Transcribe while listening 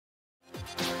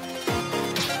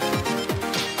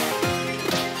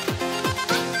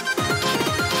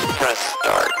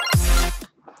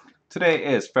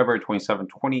Today is February 27,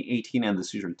 2018, and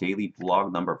this is your daily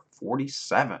blog number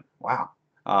 47. Wow.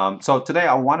 So today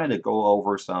I wanted to go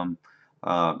over some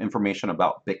information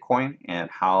about Bitcoin and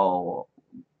how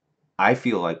I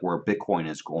feel like where Bitcoin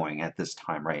is going at this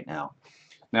time right now.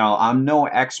 Now, I'm no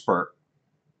expert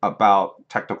about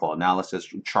technical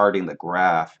analysis, charting the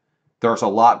graph. There's a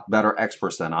lot better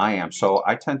experts than I am, so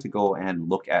I tend to go and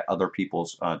look at other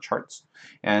people's charts.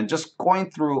 And just going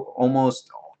through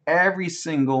almost every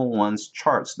single one's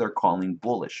charts, they're calling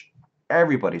bullish.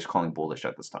 Everybody's calling bullish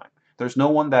at this time. There's no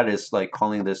one that is like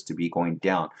calling this to be going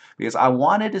down, because I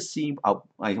wanted to see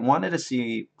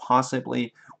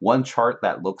possibly one chart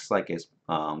that looks like it's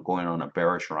going on a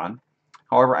bearish run.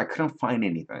 However, I couldn't find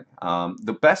anything.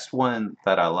 The best one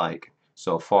that I like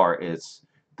so far is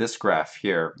this graph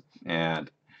here,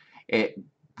 and it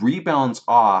rebounds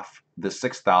off the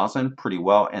 6,000 pretty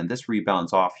well, and this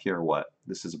rebounds off here,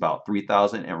 this is about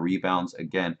 3,000, and rebounds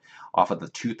again off of the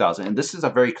 2,000, and this is a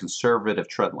very conservative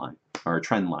trend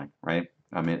line, right?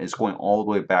 I mean, it's going all the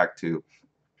way back to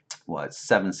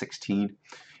 716.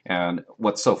 And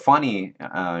what's so funny,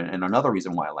 and another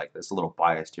reason why I like this, a little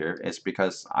biased here, is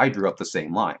because I drew up the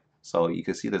same line. So you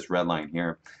can see this red line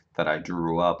here that I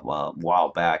drew up a while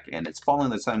back, and it's following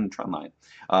the same trend line.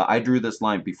 I drew this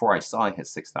line before I saw it hit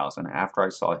 6,000. After I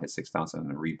saw it hit 6,000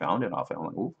 and rebounded off it, I'm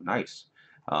like, ooh, nice.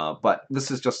 But this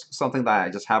is just something that I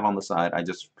just have on the side. I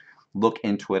just look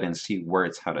into it and see where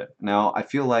it's headed. Now, I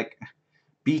feel like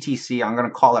BTC, I'm going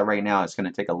to call it right now, it's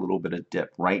going to take a little bit of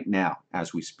dip right now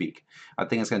as we speak. I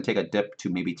think it's going to take a dip to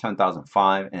maybe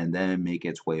 10,005 and then make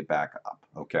its way back up,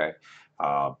 okay?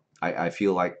 I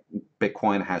feel like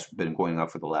Bitcoin has been going up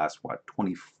for the last,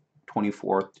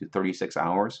 24 to 36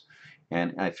 hours.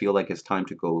 And I feel like it's time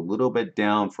to go a little bit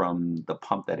down from the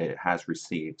pump that it has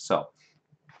received. So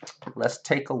let's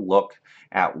take a look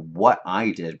at what I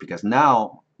did, because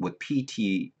now with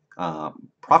PT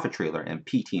Profit Trailer and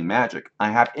PT Magic,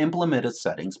 I have implemented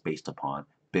settings based upon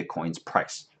Bitcoin's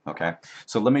price. Okay,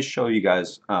 so let me show you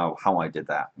guys how I did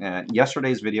that. And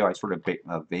yesterday's video, I sort of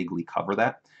vaguely cover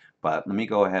that, but let me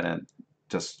go ahead and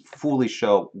just fully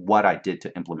show what I did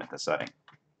to implement the setting.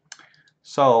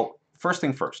 So first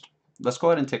thing first, let's go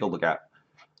ahead and take a look at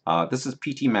this is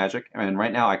PT Magic, and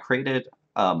right now I created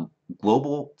a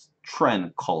global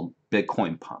trend called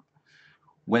Bitcoin Pump.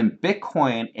 When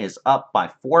Bitcoin is up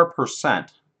by 4%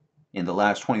 in the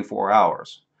last 24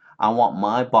 hours, I want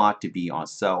my bot to be on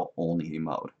sell only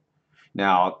mode.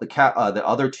 Now, the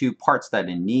other two parts that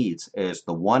it needs is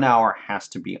the 1 hour has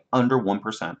to be under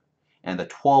 1%, and the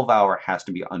 12-hour has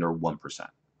to be under 1%.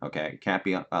 Okay, it can't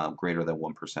be greater than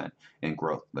 1% in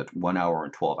growth, the 1 hour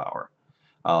and 12-hour.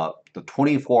 The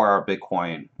 24-hour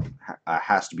Bitcoin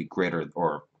has to be greater than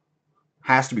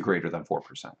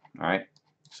 4%. All right.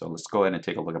 So let's go ahead and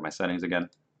take a look at my settings again.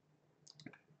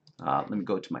 Let me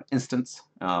go to my instance.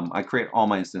 I create all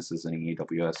my instances in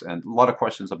AWS, and a lot of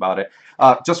questions about it.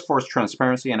 Just for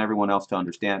transparency and everyone else to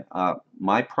understand,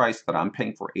 my price that I'm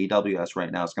paying for AWS right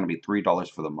now is going to be $3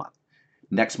 for the month.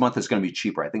 Next month is going to be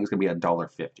cheaper. I think it's going to be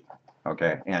 $1.50.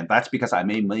 Okay, and that's because I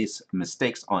made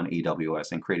mistakes on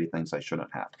AWS and created things I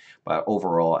shouldn't have. But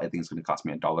overall, I think it's going to cost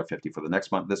me $1.50 for the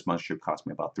next month. This month should cost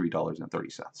me about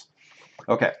 $3.30.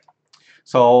 Okay.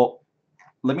 So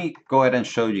let me go ahead and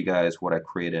show you guys what I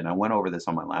created. I went over this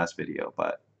on my last video,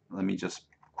 but let me just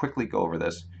quickly go over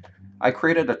this. I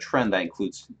created a trend that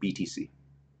includes BTC,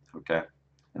 okay?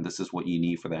 And this is what you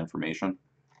need for the information.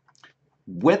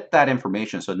 With that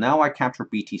information, so now I capture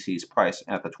BTC's price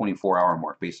at the 24-hour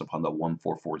mark based upon the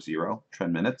 1440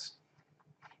 trend minutes.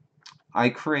 I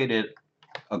created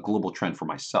a global trend for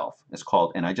myself. It's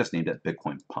called, and I just named it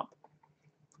Bitcoin Pump.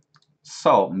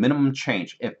 So minimum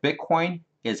change, if Bitcoin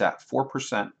is at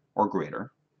 4% or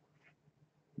greater,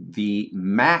 the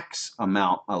max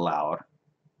amount allowed,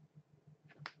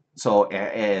 so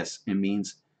it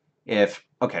means if,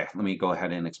 okay, let me go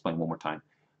ahead and explain one more time.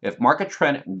 If market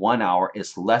trend 1 hour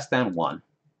is less than 1%,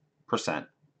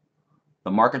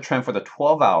 the market trend for the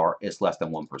 12-hour is less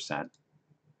than 1%,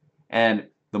 and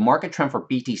the market trend for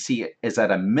BTC is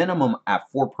at a minimum at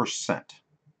 4%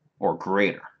 or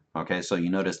greater. Okay, so you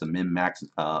notice the min-max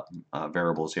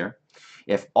variables here.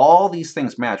 If all these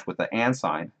things match with the and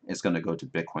sign, it's going to go to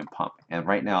Bitcoin Pump. And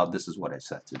right now, this is what I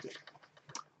set to do.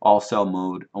 All sell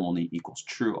mode only equals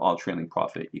true. All trailing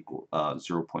profit equal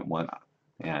 0.1.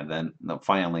 And then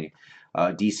finally,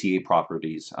 DCA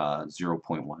properties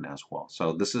 0.1 as well.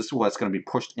 So this is what's going to be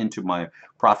pushed into my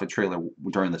profit trailer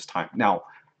during this time. Now,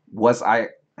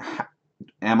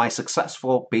 am I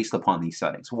successful based upon these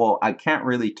settings? Well, I can't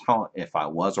really tell if I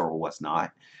was or was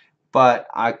not, but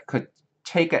I could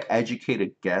take an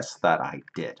educated guess that I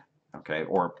did, okay?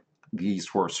 Or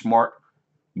these were smart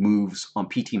moves on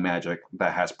PT Magic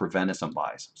that has prevented some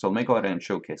buys. So let me go ahead and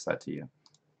showcase that to you.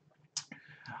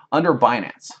 Under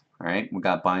Binance, all right, we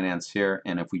got Binance here,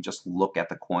 and if we just look at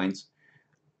the coins,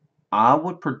 I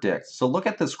would predict, so look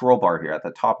at the scroll bar here at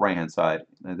the top right hand side,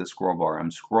 the scroll bar.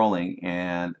 I'm scrolling,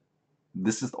 and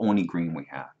this is the only green we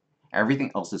have.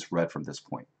 Everything else is red from this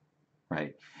point,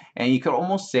 right? And you could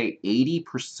almost say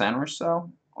 80% or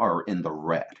so are in the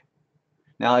red.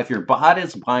 Now, if your bot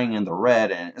is buying in the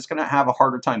red, and it's going to have a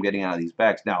harder time getting out of these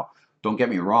bags. Now, don't get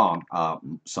me wrong,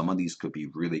 some of these could be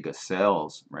really good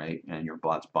sales, right? And your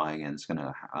bot's buying, and it's going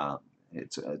to,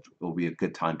 it'll be a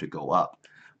good time to go up.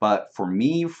 But for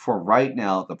me, for right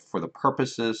now, for the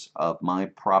purposes of my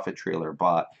profit trailer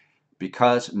bot,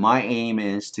 because my aim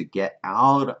is to get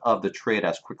out of the trade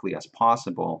as quickly as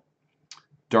possible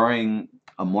during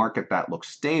a market that looks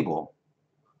stable,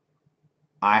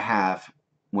 I have,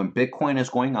 when Bitcoin is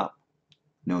going up,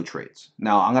 no trades.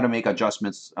 Now, I'm going to make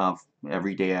adjustments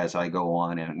every day as I go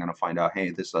on, and I'm going to find out, hey,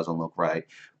 this doesn't look right.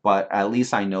 But at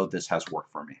least I know this has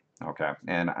worked for me. Okay.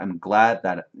 And I'm glad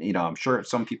that, I'm sure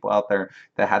some people out there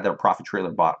that had their profit trailer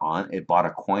bought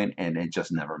a coin, and it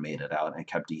just never made it out and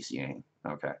kept DCAing.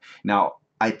 Okay. Now,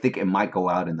 I think it might go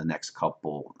out in the next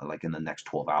couple, like in the next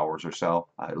 12 hours or so.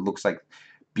 It looks like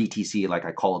BTC, like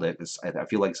I called it, I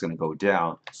feel like it's going to go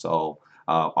down. So,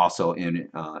 also in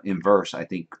inverse, I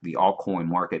think the altcoin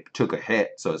market took a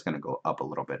hit, so it's going to go up a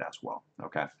little bit as well.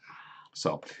 Okay,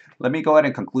 so let me go ahead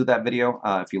and conclude that video.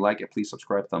 If you like it, please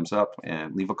subscribe, thumbs up,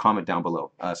 and leave a comment down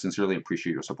below. Sincerely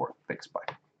appreciate your support. Thanks. Bye.